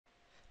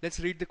Let's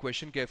read the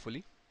question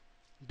carefully.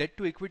 Debt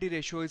to equity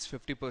ratio is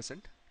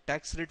 50%,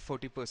 tax rate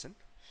 40%.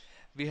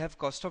 We have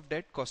cost of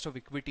debt, cost of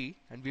equity,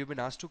 and we have been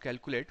asked to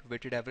calculate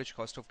weighted average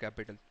cost of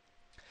capital.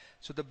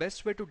 So the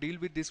best way to deal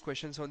with these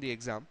questions on the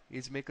exam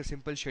is make a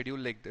simple schedule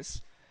like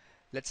this.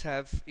 Let's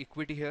have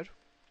equity here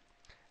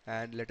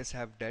and let us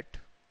have debt.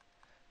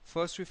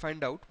 First we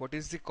find out what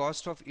is the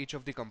cost of each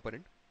of the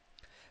component.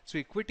 So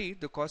equity,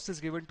 the cost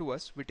is given to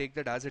us, we take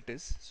that as it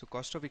is. So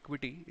cost of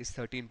equity is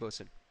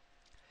 13%.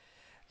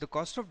 The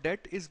cost of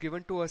debt is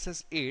given to us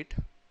as 8.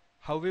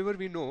 However,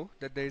 we know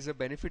that there is a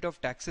benefit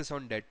of taxes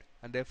on debt,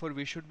 and therefore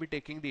we should be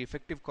taking the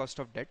effective cost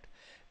of debt,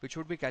 which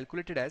would be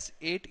calculated as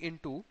 8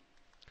 into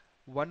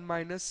 1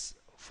 minus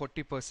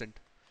 40%.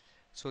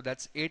 So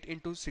that's 8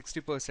 into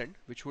 60%,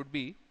 which would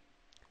be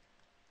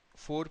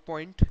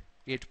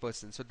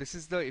 4.8%. So this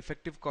is the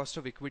effective cost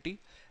of equity.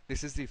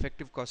 This is the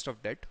effective cost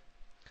of debt.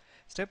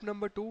 Step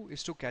number 2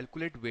 is to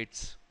calculate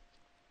weights.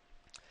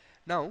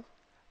 Now,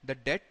 the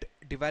debt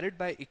divided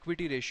by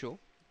equity ratio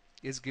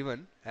is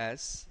given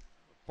as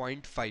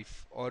 0.5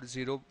 or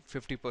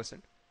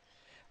 0.50%,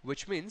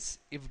 which means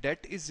if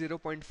debt is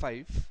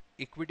 0.5,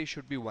 equity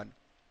should be 1,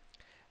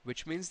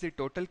 which means the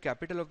total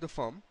capital of the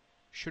firm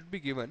should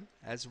be given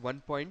as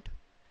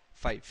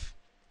 1.5.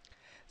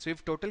 So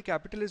if total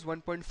capital is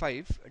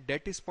 1.5,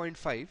 debt is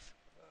 0.5,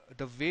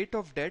 the weight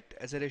of debt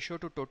as a ratio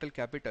to total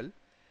capital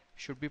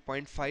should be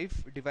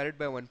 0.5 divided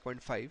by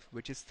 1.5,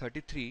 which is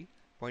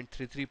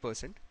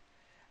 33.33%,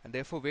 and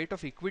therefore weight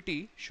of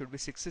equity should be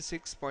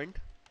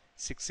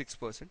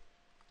 66.66%.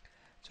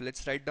 So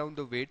let's write down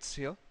the weights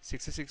here: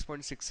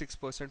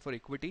 66.66% for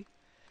equity,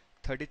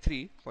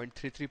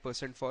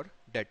 33.33% for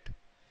debt.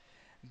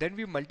 Then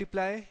we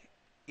multiply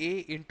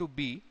A into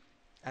B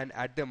and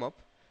add them up.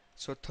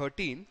 So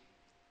 13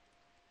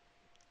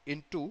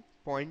 into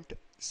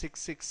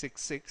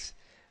 0.6666,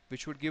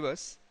 which would give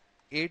us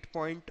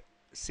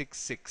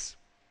 8.66.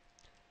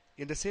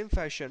 In the same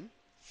fashion,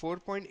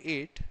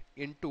 4.8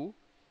 into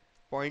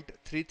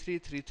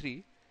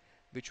 0.3333,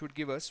 which would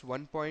give us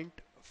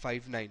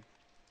 1.59,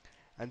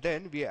 and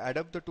then we add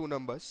up the two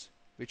numbers,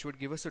 which would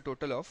give us a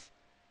total of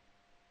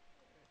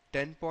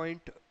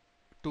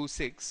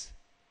 10.26.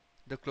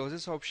 The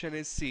closest option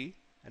is C,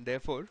 and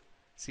therefore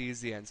C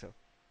is the answer.